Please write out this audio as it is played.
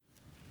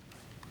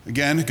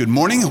Again, good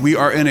morning. We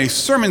are in a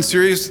sermon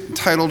series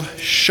titled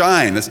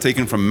Shine. That's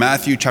taken from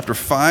Matthew chapter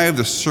 5,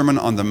 the Sermon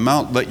on the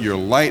Mount. Let your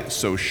light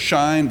so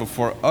shine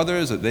before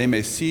others that they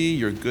may see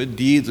your good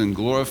deeds and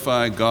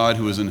glorify God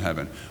who is in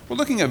heaven. We're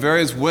looking at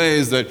various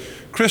ways that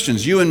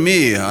Christians, you and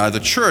me, the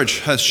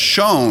church, has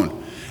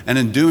shown, and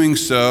in doing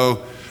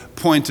so,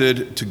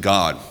 pointed to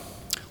God.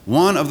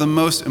 One of the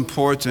most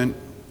important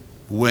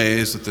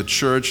ways that the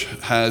church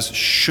has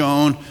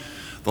shown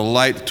the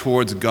light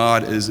towards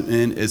God is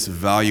in its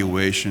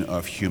valuation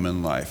of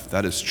human life.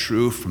 That is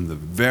true from the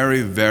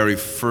very, very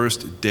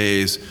first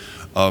days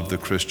of the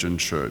Christian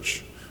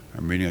church.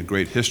 I'm reading a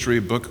great history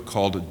book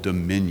called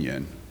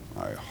Dominion.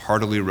 I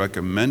heartily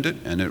recommend it,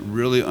 and it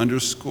really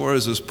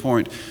underscores this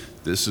point.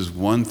 This is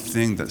one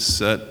thing that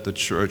set the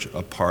church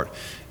apart,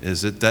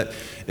 is that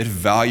it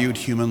valued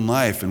human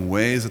life in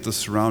ways that the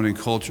surrounding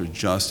culture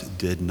just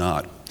did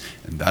not.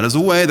 And that is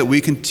a way that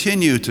we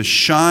continue to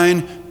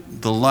shine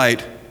the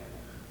light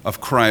of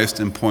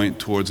Christ and point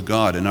towards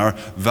God in our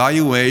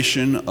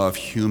valuation of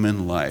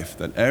human life,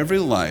 that every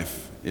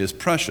life is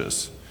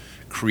precious,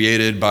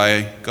 created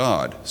by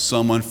God,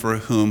 someone for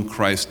whom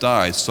Christ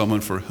died,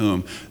 someone for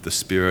whom the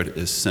Spirit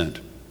is sent.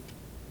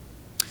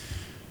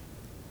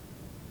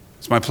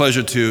 It's my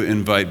pleasure to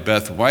invite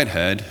Beth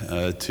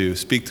Whitehead to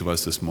speak to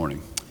us this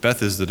morning.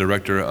 Beth is the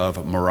director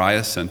of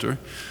Moriah Center.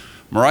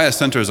 Moriah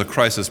Center is a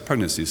crisis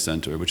pregnancy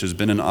center which has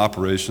been in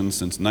operation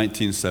since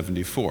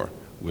 1974.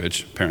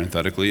 Which,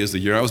 parenthetically, is the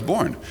year I was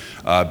born.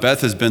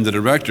 Beth has been the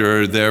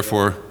director there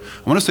for,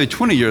 I want to say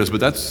 20 years,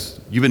 but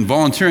you've been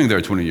volunteering there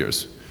 20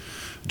 years.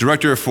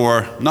 Director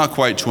for not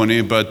quite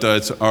 20, but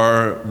it's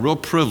our real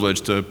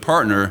privilege to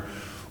partner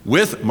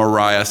with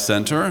Moriah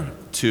Center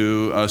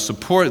to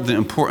support the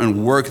important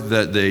work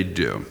that they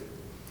do.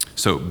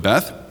 So,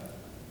 Beth,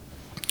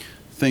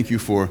 thank you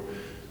for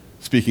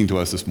speaking to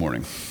us this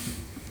morning.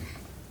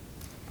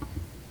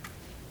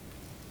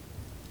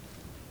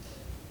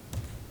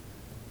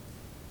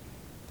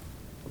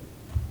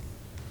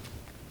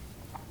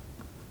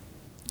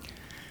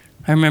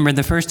 I remember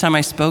the first time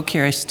I spoke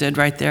here, I stood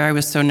right there. I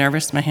was so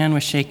nervous, my hand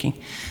was shaking.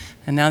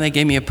 And now they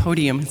gave me a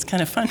podium. It's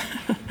kind of fun.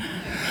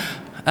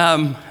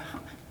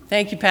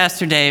 Thank you,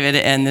 Pastor David,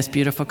 and this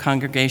beautiful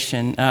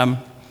congregation.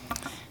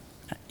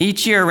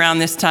 Each year around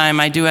this time,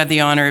 I do have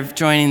the honor of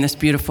joining this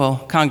beautiful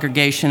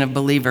congregation of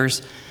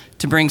believers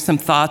to bring some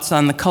thoughts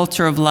on the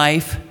culture of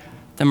life,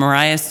 the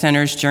Moriah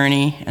Center's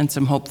journey, and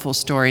some hopeful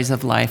stories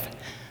of life.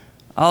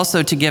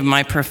 Also to give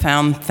my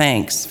profound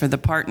thanks for the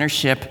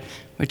partnership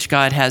which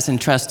God has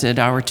entrusted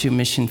our two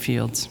mission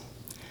fields.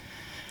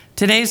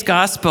 Today's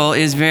gospel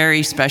is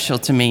very special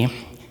to me.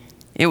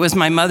 It was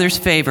my mother's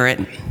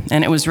favorite,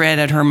 and it was read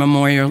at her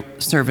memorial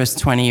service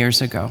 20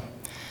 years ago.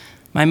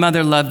 My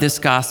mother loved this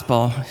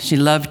gospel. She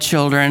loved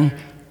children,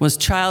 was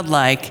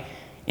childlike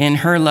in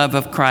her love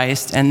of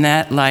Christ, and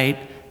that light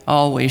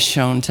always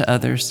shone to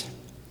others.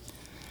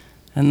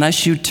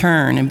 Unless you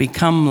turn and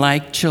become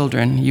like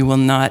children, you will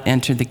not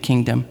enter the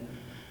kingdom.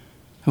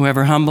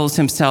 Whoever humbles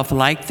himself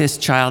like this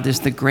child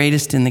is the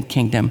greatest in the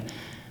kingdom,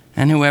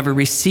 and whoever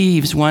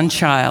receives one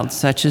child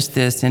such as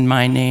this in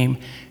my name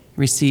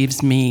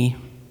receives me.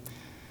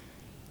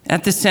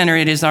 At the center,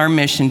 it is our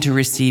mission to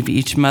receive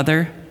each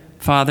mother,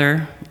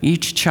 father,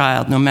 each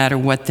child, no matter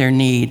what their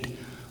need,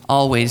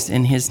 always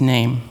in his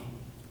name.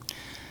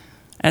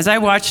 As I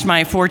watched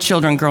my 4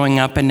 children growing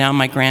up and now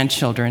my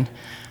grandchildren,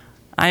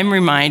 I'm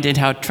reminded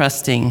how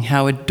trusting,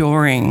 how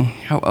adoring,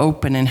 how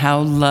open, and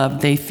how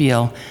loved they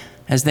feel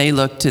as they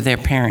look to their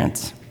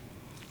parents.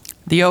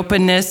 The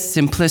openness,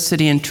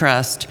 simplicity, and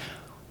trust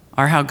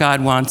are how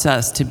God wants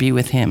us to be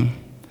with him.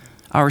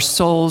 Our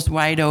souls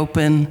wide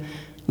open,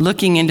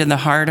 looking into the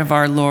heart of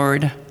our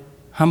Lord,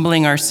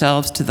 humbling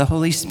ourselves to the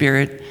Holy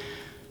Spirit,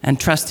 and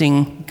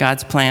trusting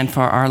God's plan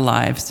for our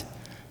lives,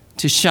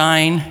 to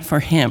shine for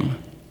him.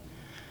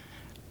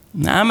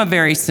 Now, I'm a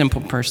very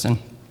simple person.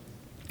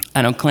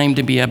 I don't claim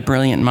to be a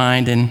brilliant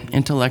mind, an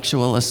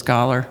intellectual, a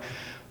scholar,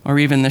 or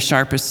even the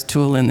sharpest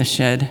tool in the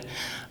shed.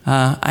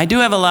 I do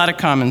have a lot of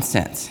common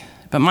sense,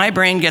 but my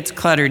brain gets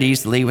cluttered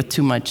easily with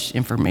too much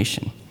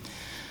information.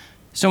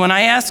 So when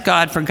I ask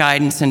God for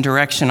guidance and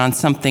direction on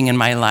something in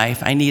my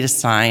life, I need a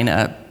sign,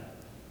 a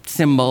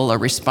symbol, a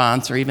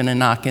response, or even a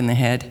knock in the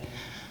head.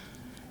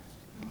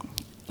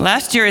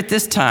 Last year at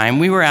this time,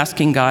 we were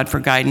asking God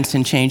for guidance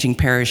in changing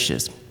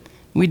parishes.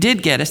 We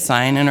did get a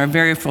sign and are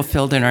very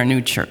fulfilled in our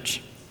new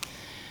church.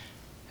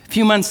 A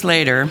few months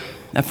later,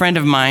 a friend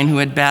of mine who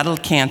had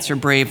battled cancer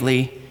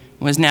bravely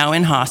was now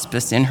in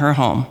hospice in her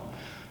home,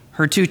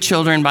 her 2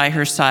 children by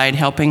her side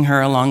helping her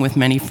along with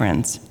many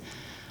friends.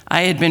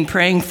 I had been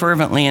praying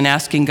fervently and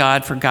asking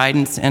God for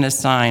guidance and a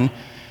sign.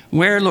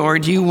 Where,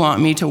 Lord, do you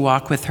want me to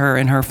walk with her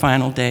in her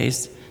final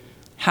days?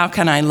 How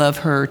can I love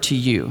her to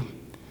you?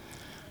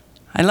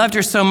 I loved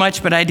her so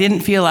much, but I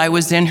didn't feel I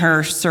was in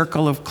her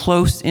circle of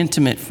close,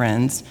 intimate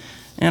friends,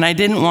 and I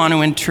didn't want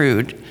to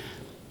intrude.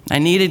 I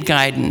needed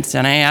guidance,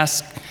 and I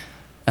asked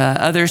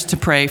others to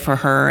pray for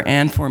her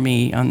and for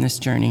me on this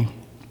journey.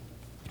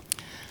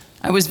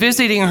 I was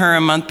visiting her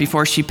a month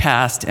before she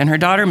passed, and her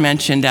daughter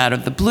mentioned out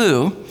of the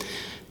blue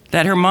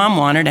that her mom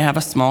wanted to have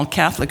a small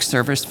Catholic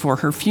service for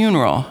her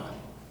funeral.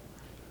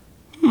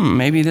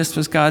 Maybe this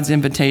was God's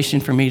invitation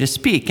for me to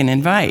speak and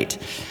invite.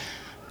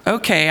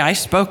 Okay, I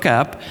spoke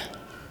up.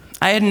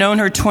 I had known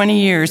her 20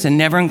 years and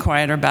never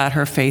inquired about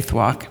her faith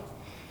walk.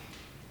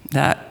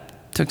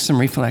 That took some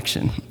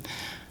reflection.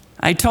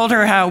 I told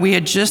her how we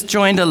had just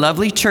joined a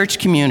lovely church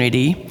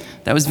community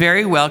that was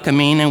very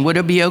welcoming, and would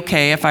it be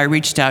okay if I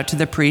reached out to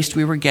the priest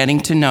we were getting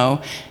to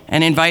know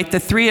and invite the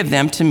three of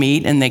them to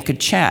meet and they could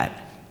chat.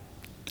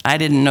 I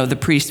didn't know the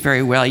priest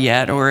very well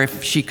yet, or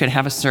if she could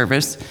have a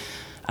service.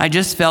 I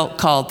just felt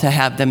called to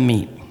have them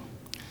meet.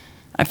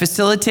 I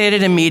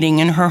facilitated a meeting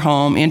in her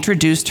home,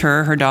 introduced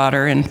her, her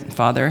daughter, and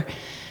father,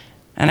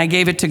 and I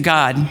gave it to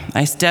God.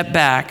 I stepped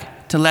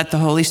back to let the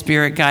Holy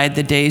Spirit guide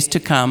the days to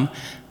come,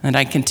 and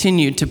I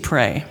continued to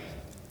pray.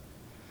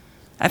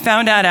 I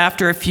found out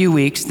after a few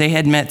weeks they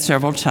had met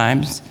several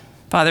times.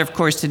 Father, of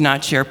course, did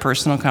not share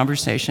personal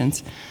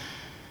conversations.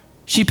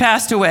 She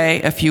passed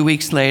away a few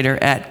weeks later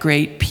at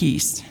great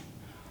peace.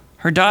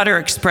 Her daughter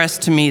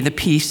expressed to me the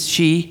peace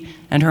she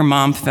and her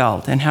mom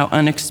felt, and how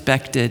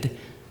unexpected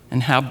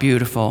and how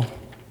beautiful.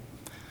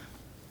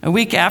 A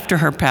week after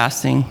her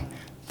passing,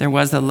 there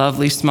was a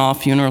lovely small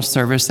funeral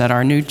service at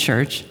our new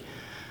church.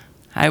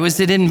 I was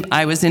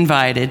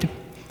invited,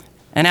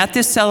 and at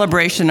this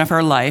celebration of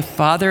her life,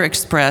 Father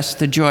expressed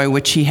the joy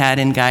which he had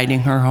in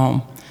guiding her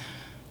home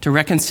to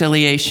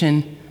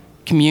reconciliation,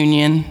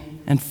 communion,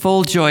 and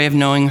full joy of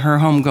knowing her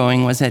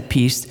homegoing was at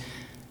peace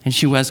and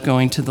she was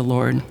going to the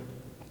Lord.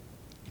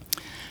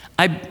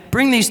 I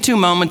bring these two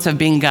moments of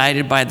being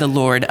guided by the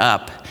Lord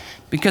up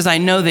because I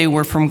know they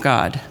were from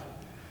God.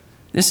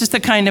 This is the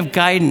kind of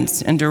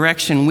guidance and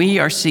direction we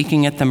are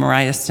seeking at the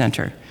Moriah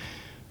Center.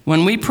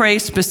 When we pray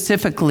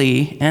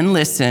specifically and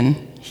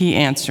listen, he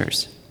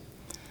answers.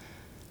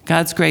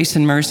 God's grace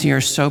and mercy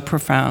are so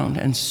profound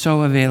and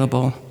so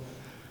available.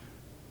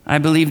 I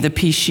believe the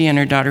peace she and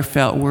her daughter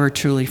felt were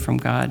truly from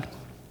God.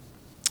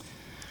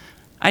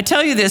 I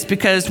tell you this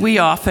because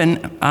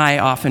I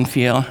often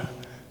feel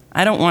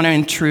I don't want to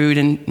intrude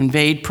and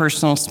invade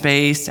personal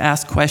space,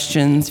 ask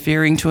questions,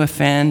 fearing to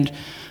offend,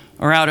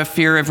 or out of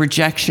fear of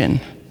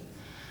rejection.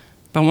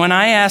 But when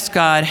I ask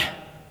God,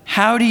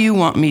 how do you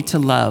want me to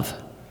love?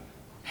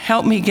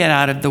 Help me get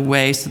out of the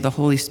way so the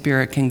Holy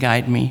Spirit can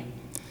guide me.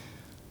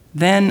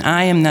 Then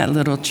I am that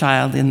little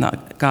child in the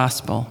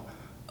gospel,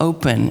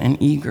 open and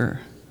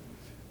eager,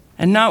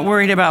 and not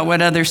worried about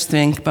what others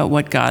think, but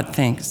what God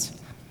thinks.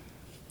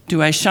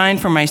 Do I shine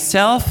for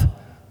myself,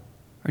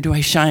 or do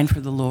I shine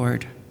for the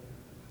Lord?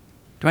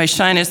 Do I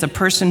shine as a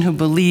person who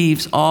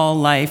believes all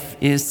life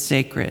is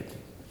sacred?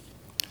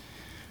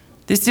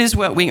 This is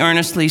what we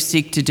earnestly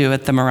seek to do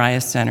at the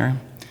Moriah Center.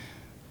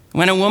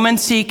 When a woman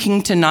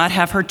seeking to not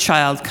have her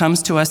child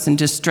comes to us in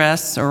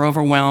distress or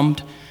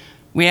overwhelmed,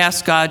 we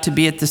ask God to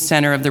be at the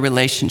center of the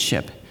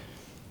relationship.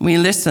 We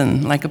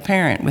listen like a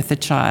parent with a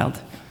child,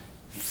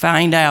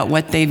 find out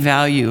what they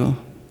value,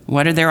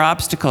 what are their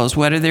obstacles,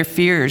 what are their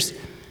fears,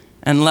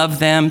 and love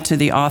them to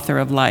the author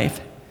of life.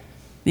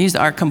 These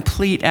are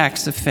complete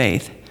acts of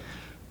faith,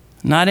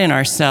 not in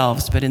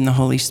ourselves, but in the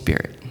Holy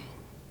Spirit.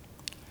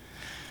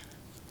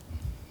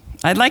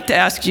 I'd like to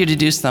ask you to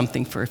do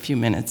something for a few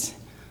minutes.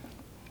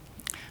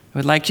 I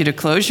would like you to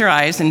close your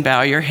eyes and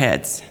bow your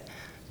heads.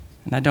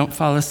 And don't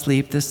fall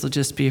asleep. This will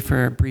just be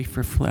for a brief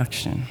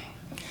reflection.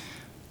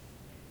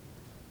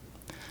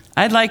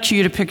 I'd like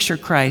you to picture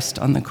Christ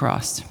on the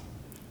cross.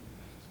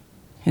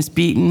 His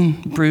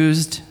beaten,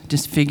 bruised,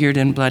 disfigured,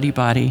 and bloody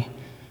body.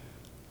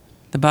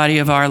 The body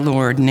of our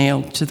Lord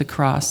nailed to the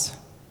cross.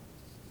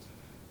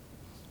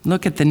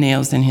 Look at the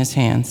nails in his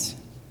hands,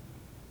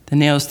 the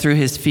nails through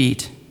his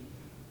feet,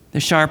 the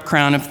sharp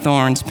crown of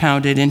thorns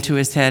pounded into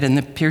his head, and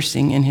the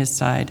piercing in his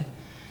side.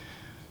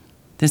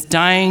 This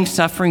dying,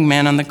 suffering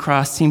man on the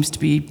cross seems to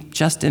be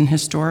just an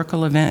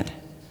historical event.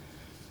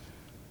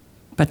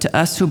 But to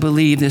us who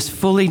believe this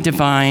fully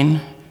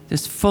divine,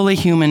 this fully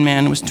human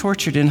man was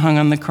tortured and hung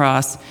on the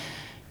cross,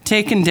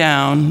 taken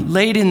down,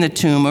 laid in the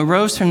tomb,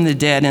 arose from the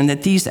dead, and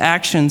that these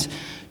actions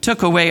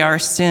took away our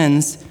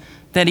sins,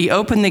 that he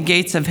opened the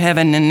gates of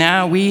heaven, and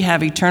now we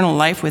have eternal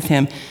life with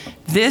him.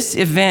 This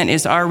event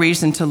is our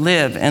reason to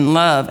live and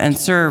love and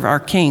serve our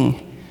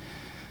King.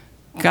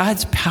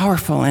 God's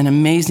powerful and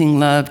amazing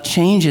love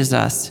changes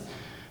us,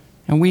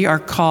 and we are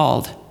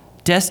called,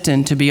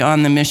 destined to be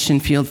on the mission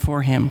field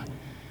for him.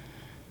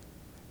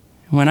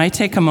 When I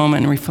take a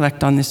moment and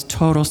reflect on this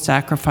total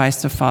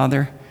sacrifice of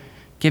Father,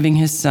 giving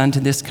his Son to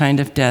this kind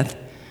of death,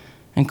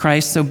 and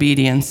Christ's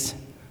obedience,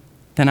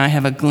 then I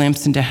have a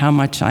glimpse into how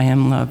much I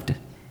am loved,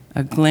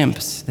 a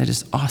glimpse that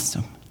is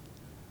awesome.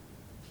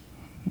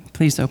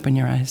 Please open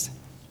your eyes.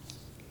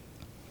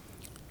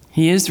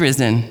 He is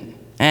risen,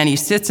 and he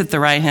sits at the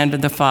right hand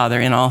of the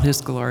Father in all his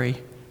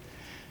glory.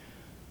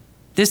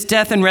 This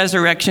death and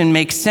resurrection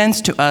makes sense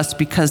to us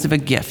because of a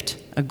gift,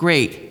 a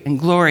great and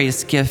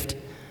glorious gift,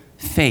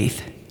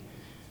 faith.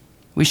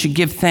 We should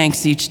give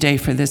thanks each day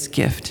for this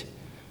gift.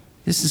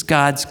 This is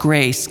God's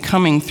grace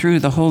coming through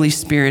the Holy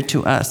Spirit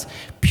to us.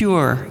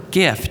 Pure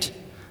gift.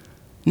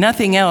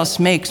 Nothing else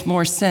makes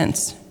more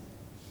sense.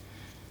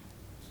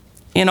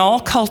 In all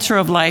culture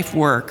of life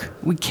work,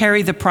 we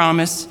carry the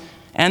promise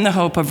and the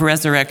hope of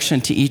resurrection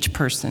to each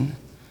person.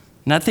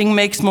 Nothing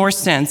makes more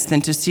sense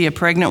than to see a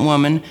pregnant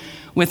woman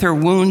with her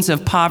wounds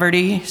of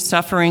poverty,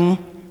 suffering,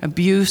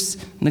 abuse,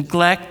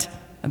 neglect,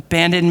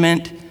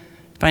 abandonment,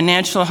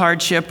 financial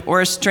hardship, or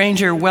a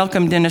stranger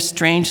welcomed in a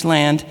strange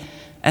land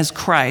as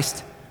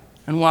Christ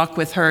and walk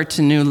with her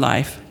to new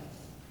life.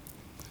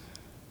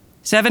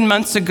 7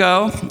 months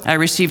ago, I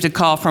received a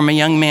call from a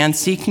young man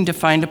seeking to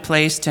find a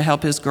place to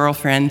help his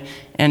girlfriend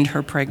end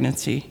her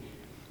pregnancy.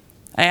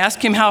 I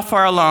asked him how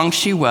far along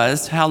she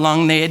was, how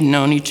long they had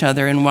known each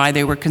other, and why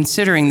they were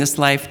considering this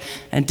life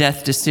and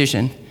death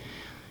decision.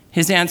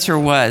 His answer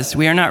was,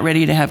 "We are not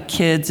ready to have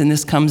kids, and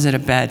this comes at a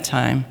bad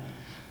time."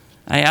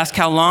 I asked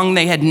how long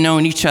they had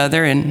known each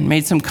other and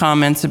made some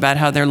comments about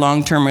how their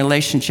long-term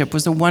relationship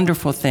was a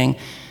wonderful thing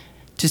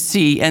to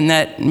see, and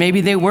that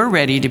maybe they were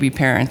ready to be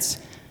parents,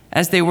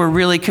 as they were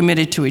really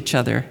committed to each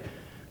other.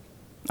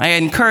 I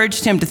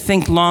encouraged him to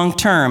think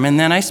long-term, and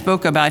then I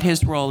spoke about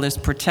his role as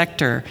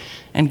protector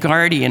and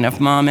guardian of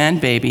mom and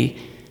baby,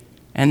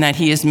 and that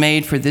he is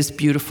made for this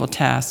beautiful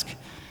task.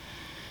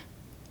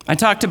 I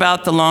talked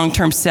about the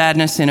long-term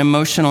sadness and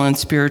emotional and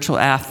spiritual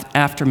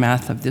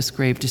aftermath of this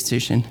grave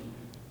decision.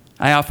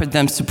 I offered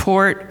them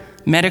support,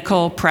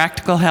 medical,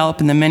 practical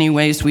help in the many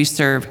ways we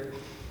serve.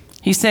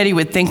 He said he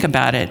would think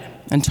about it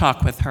and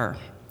talk with her.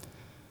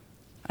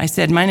 I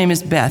said, "My name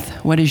is Beth.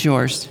 What is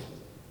yours?"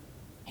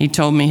 He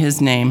told me his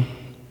name.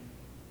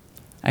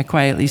 I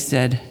quietly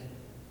said,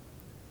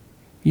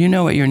 "You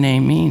know what your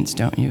name means,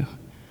 don't you?"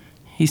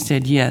 He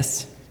said,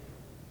 "Yes."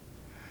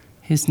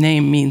 His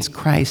name means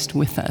Christ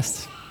with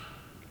us.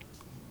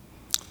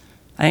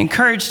 I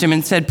encouraged him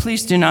and said,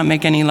 "Please do not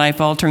make any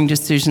life-altering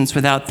decisions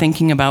without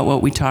thinking about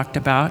what we talked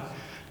about.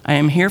 I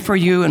am here for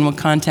you and will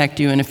contact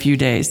you in a few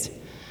days."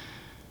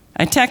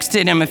 I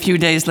texted him a few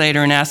days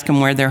later and asked him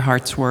where their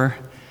hearts were.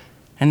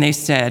 And they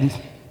said,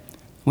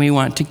 "We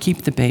want to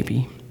keep the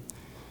baby."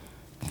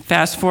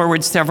 Fast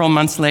forward several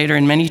months later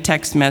and many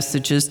text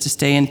messages to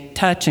stay in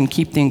touch and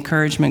keep the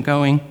encouragement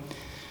going.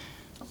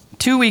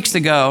 2 weeks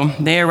ago,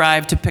 they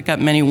arrived to pick up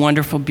many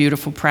wonderful,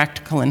 beautiful,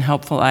 practical, and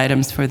helpful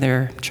items for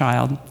their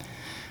child.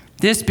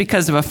 This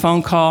because of a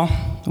phone call.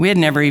 We had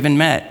never even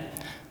met,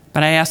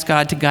 but I asked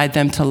God to guide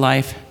them to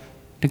life,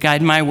 to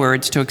guide my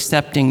words to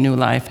accepting new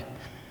life.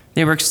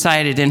 They were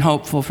excited and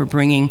hopeful for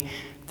bringing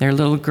their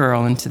little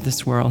girl into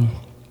this world.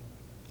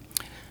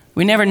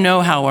 We never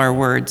know how our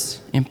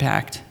words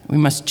impact. We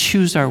must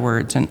choose our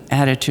words and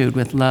attitude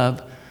with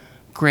love,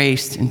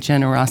 grace, and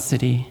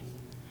generosity.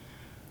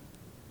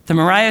 The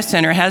Moriah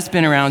Center has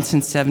been around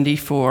since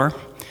 '74.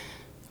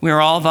 We are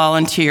all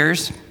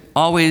volunteers,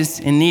 always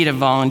in need of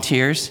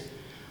volunteers.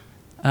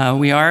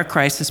 We are a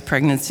crisis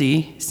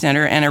pregnancy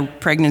center and a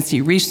pregnancy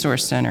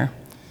resource center.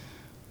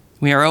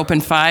 We are open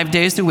 5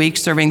 days a week,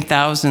 serving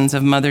thousands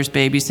of mothers,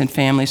 babies, and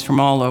families from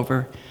all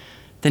over.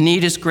 The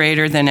need is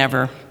greater than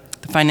ever.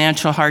 The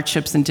financial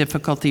hardships and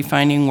difficulty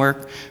finding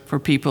work for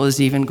people is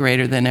even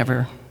greater than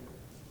ever.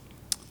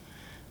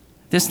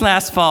 This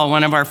last fall,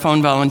 one of our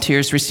phone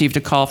volunteers received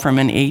a call from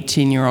an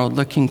 18-year-old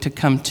looking to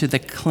come to the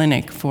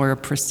clinic for a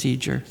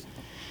procedure.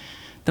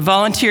 The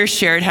volunteer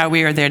shared how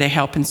we are there to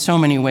help in so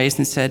many ways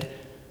and said,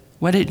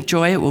 "What a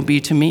joy it will be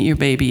to meet your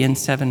baby in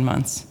 7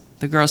 months."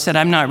 The girl said,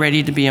 "I'm not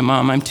ready to be a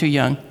mom, I'm too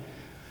young."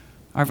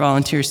 Our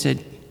volunteer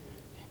said,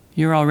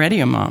 "You're already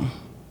a mom,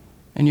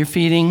 and you're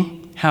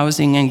feeding,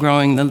 housing, and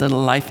growing the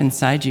little life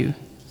inside you."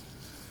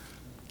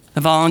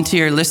 The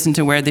volunteer listened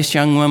to where this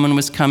young woman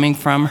was coming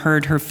from,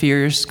 heard her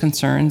fears,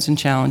 concerns, and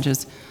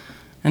challenges,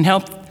 and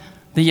helped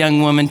the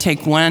young woman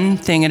take one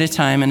thing at a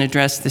time and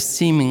address the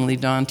seemingly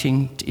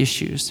daunting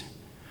issues.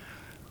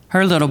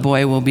 Her little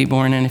boy will be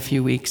born in a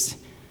few weeks,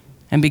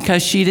 and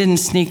because she didn't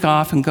sneak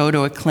off and go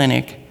to a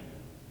clinic,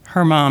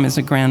 her mom is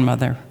a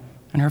grandmother,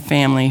 and her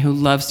family who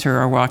loves her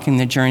are walking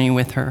the journey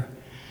with her.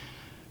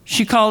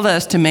 She called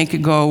us to make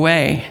it go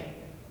away,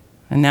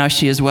 and now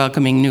she is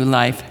welcoming new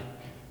life.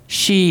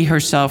 She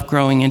herself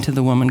growing into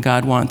the woman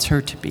God wants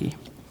her to be.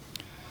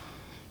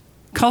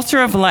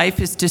 Culture of life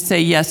is to say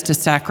yes to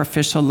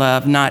sacrificial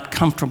love, not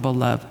comfortable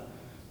love.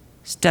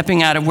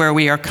 Stepping out of where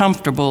we are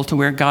comfortable to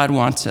where God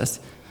wants us.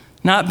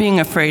 Not being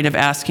afraid of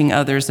asking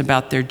others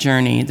about their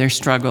journey, their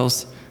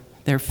struggles,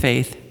 their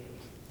faith.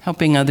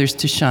 Helping others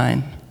to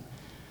shine.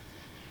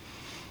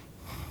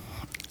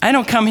 I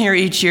don't come here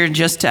each year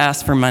just to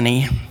ask for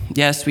money.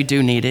 Yes, we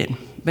do need it,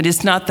 but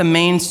it's not the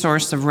main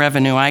source of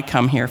revenue I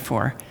come here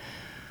for.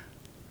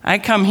 I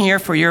come here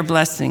for your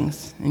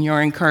blessings and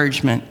your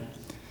encouragement.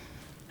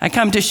 I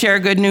come to share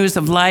good news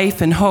of life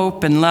and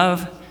hope and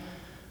love.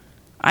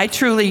 I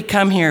truly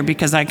come here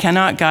because I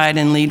cannot guide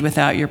and lead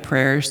without your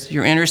prayers,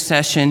 your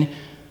intercession,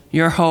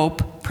 your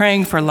hope,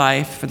 praying for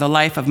life, for the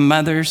life of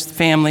mothers,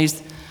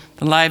 families,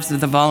 the lives of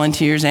the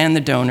volunteers and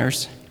the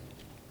donors.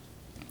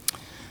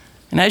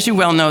 And as you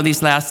well know,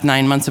 these last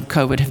 9 months of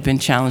COVID have been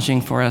challenging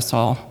for us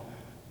all.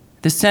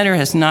 The center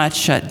has not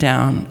shut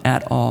down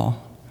at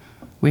all.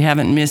 We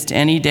haven't missed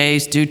any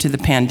days due to the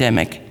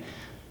pandemic.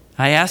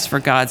 I asked for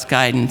God's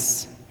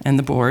guidance and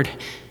the board,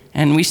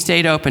 and we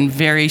stayed open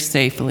very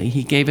safely.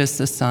 He gave us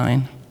a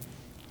sign.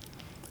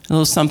 A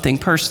little something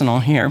personal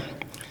here.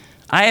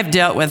 I have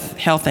dealt with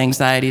health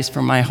anxieties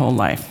for my whole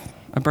life,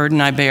 a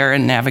burden I bear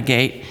and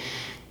navigate.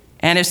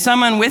 And as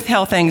someone with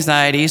health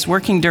anxieties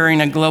working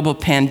during a global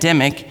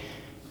pandemic,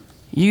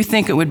 you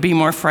think it would be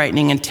more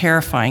frightening and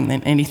terrifying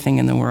than anything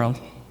in the world.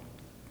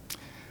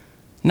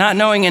 Not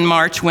knowing in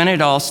March when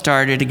it all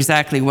started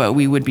exactly what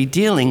we would be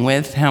dealing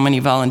with, how many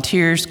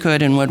volunteers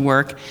could and would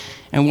work,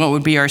 and what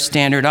would be our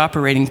standard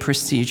operating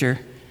procedure,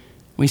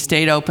 we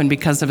stayed open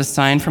because of a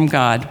sign from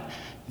God.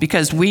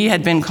 Because we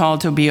had been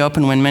called to be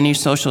open when many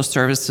social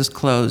services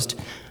closed,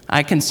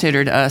 I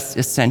considered us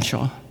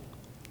essential.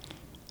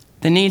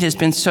 The need has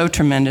been so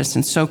tremendous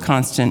and so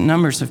constant,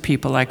 numbers of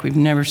people like we've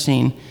never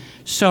seen,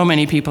 so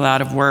many people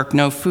out of work,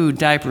 no food,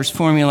 diapers,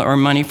 formula, or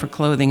money for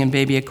clothing and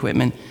baby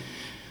equipment.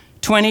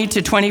 20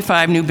 to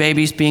 25 new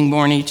babies being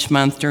born each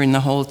month during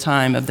the whole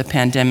time of the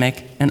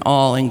pandemic, and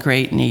all in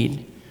great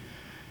need.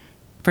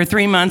 For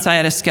 3 months, I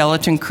had a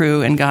skeleton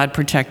crew, and God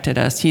protected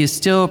us. He is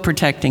still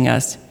protecting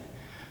us.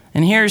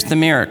 And here's the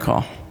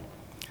miracle.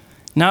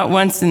 Not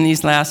once in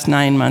these last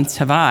 9 months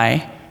have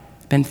I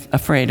been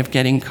afraid of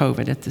getting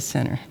COVID at the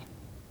center.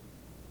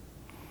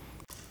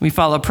 We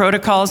follow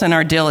protocols and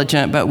are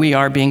diligent, but we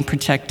are being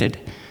protected.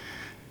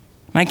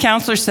 My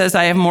counselor says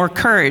I have more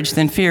courage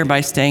than fear by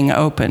staying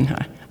open.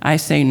 I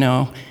say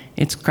no,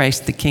 it's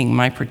Christ the King,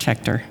 my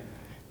protector,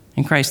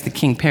 and Christ the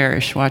King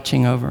Parish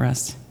watching over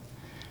us.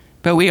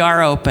 But we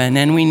are open,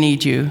 and we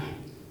need you.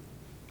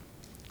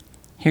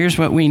 Here's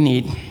what we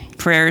need: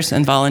 prayers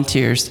and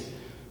volunteers.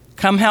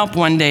 Come help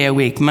one day a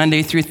week,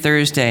 Monday through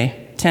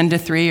Thursday, 10 to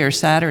 3, or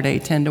Saturday,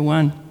 10 to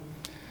 1.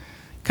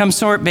 Come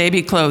sort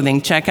baby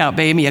clothing, check out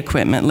baby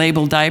equipment,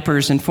 label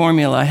diapers and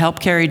formula, help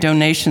carry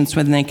donations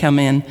when they come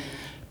in,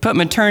 put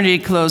maternity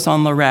clothes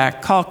on the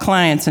rack, call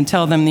clients and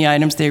tell them the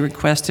items they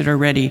requested are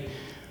ready,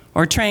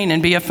 or train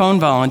and be a phone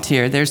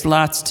volunteer. There's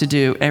lots to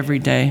do every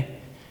day.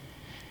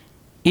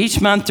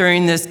 Each month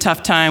during this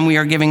tough time, we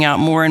are giving out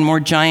more and more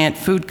giant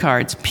food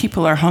cards.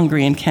 People are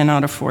hungry and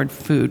cannot afford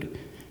food.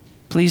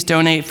 Please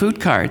donate food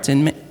cards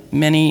in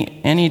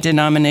any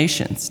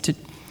denominations.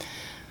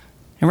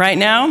 And right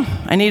now,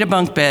 I need a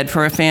bunk bed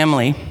for a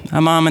family,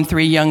 a mom and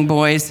 3 young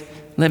boys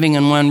living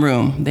in one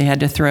room. They had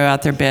to throw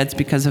out their beds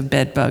because of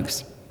bed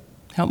bugs.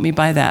 Help me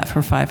buy that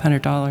for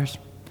 $500.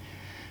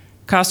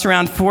 Costs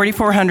around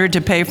 $4,400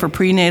 to pay for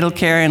prenatal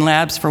care and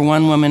labs for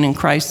one woman in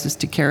crisis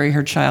to carry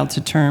her child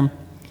to term.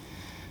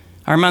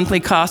 Our monthly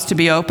cost to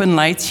be open,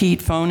 lights,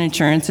 heat, phone,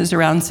 insurance, is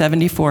around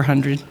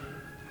 $7,400.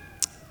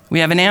 We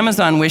have an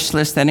Amazon wish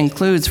list that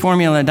includes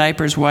formula,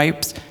 diapers,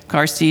 wipes,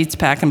 car seats,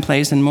 pack and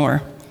plays, and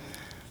more.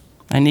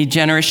 I need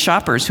generous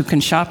shoppers who can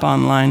shop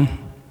online.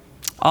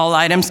 All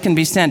items can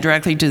be sent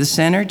directly to the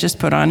center. Just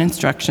put on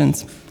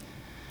instructions.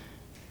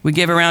 We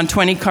give around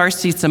 20 car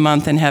seats a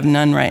month and have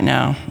none right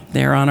now.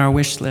 They're on our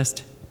wish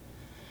list.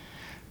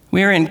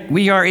 We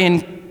are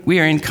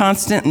in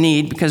constant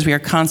need because we are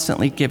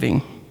constantly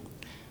giving.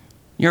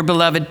 Your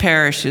beloved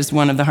parish is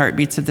one of the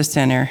heartbeats of the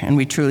center, and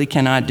we truly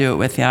cannot do it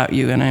without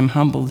you, and I'm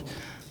humbled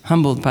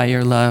by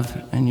your love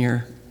and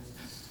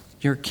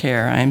your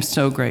care. I am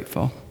so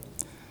grateful.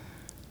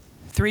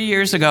 3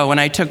 years ago, when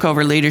I took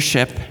over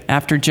leadership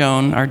after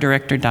Joan, our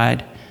director,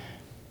 died,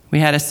 we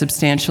had a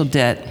substantial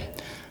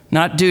debt,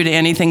 not due to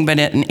anything but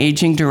an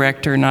aging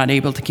director not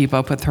able to keep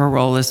up with her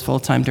role as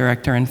full-time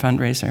director and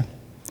fundraiser.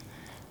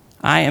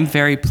 I am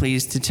very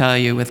pleased to tell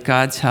you, with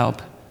God's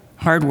help,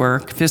 hard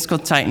work, fiscal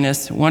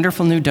tightness,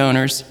 wonderful new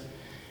donors,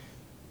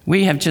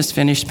 we have just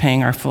finished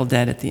paying our full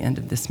debt at the end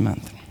of this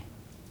month.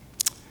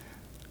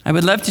 I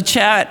would love to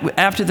chat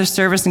after the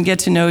service and get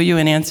to know you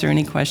and answer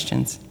any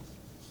questions.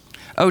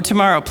 Oh,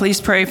 tomorrow,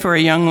 please pray for a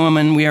young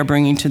woman we are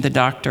bringing to the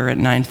doctor at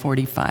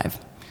 9:45.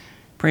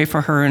 Pray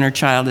for her and her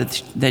child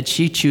that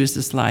she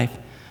chooses life.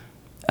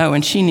 Oh,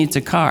 and she needs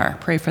a car.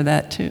 Pray for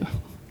that too.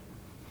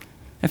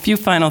 A few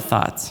final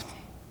thoughts.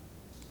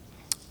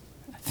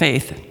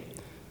 Faith,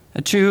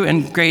 a true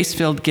and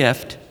grace-filled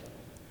gift.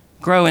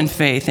 Grow in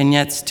faith and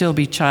yet still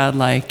be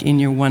childlike in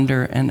your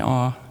wonder and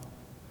awe.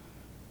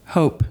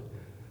 Hope.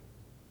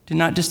 Do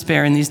not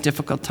despair in these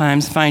difficult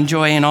times. Find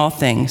joy in all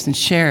things and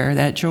share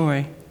that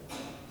joy.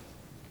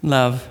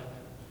 Love.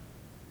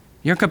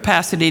 Your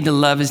capacity to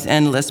love is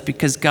endless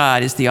because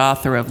God is the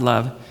author of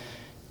love.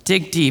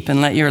 Dig deep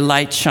and let your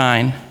light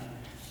shine.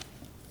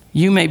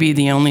 You may be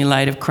the only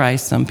light of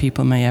Christ some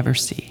people may ever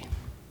see.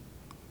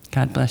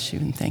 God bless you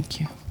and thank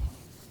you.